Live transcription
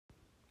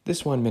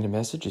This 1-minute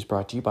message is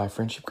brought to you by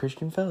Friendship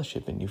Christian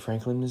Fellowship in New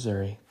Franklin,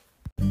 Missouri.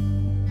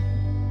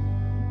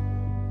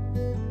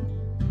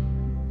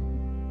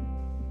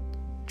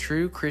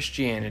 True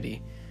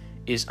Christianity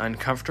is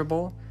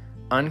uncomfortable,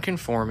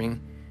 unconforming,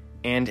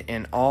 and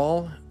an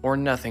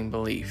all-or-nothing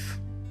belief.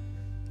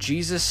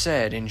 Jesus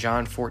said in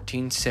John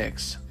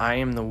 14:6, "I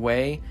am the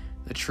way,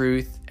 the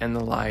truth, and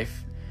the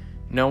life.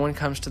 No one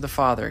comes to the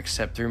Father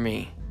except through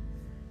me."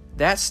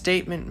 That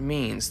statement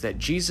means that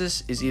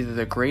Jesus is either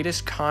the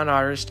greatest con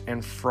artist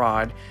and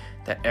fraud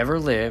that ever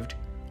lived,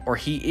 or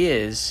he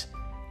is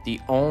the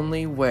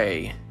only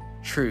way,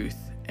 truth,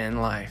 and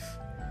life.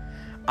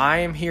 I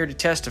am here to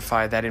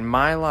testify that in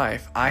my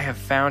life I have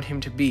found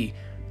him to be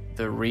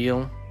the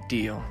real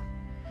deal.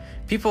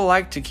 People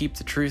like to keep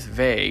the truth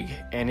vague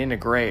and in a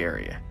gray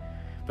area,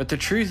 but the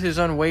truth is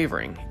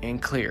unwavering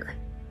and clear.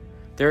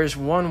 There is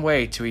one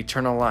way to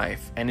eternal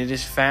life, and it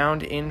is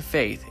found in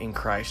faith in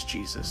Christ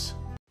Jesus.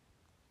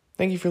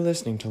 Thank you for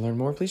listening. To learn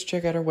more, please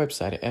check out our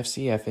website at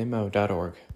fcfmo.org.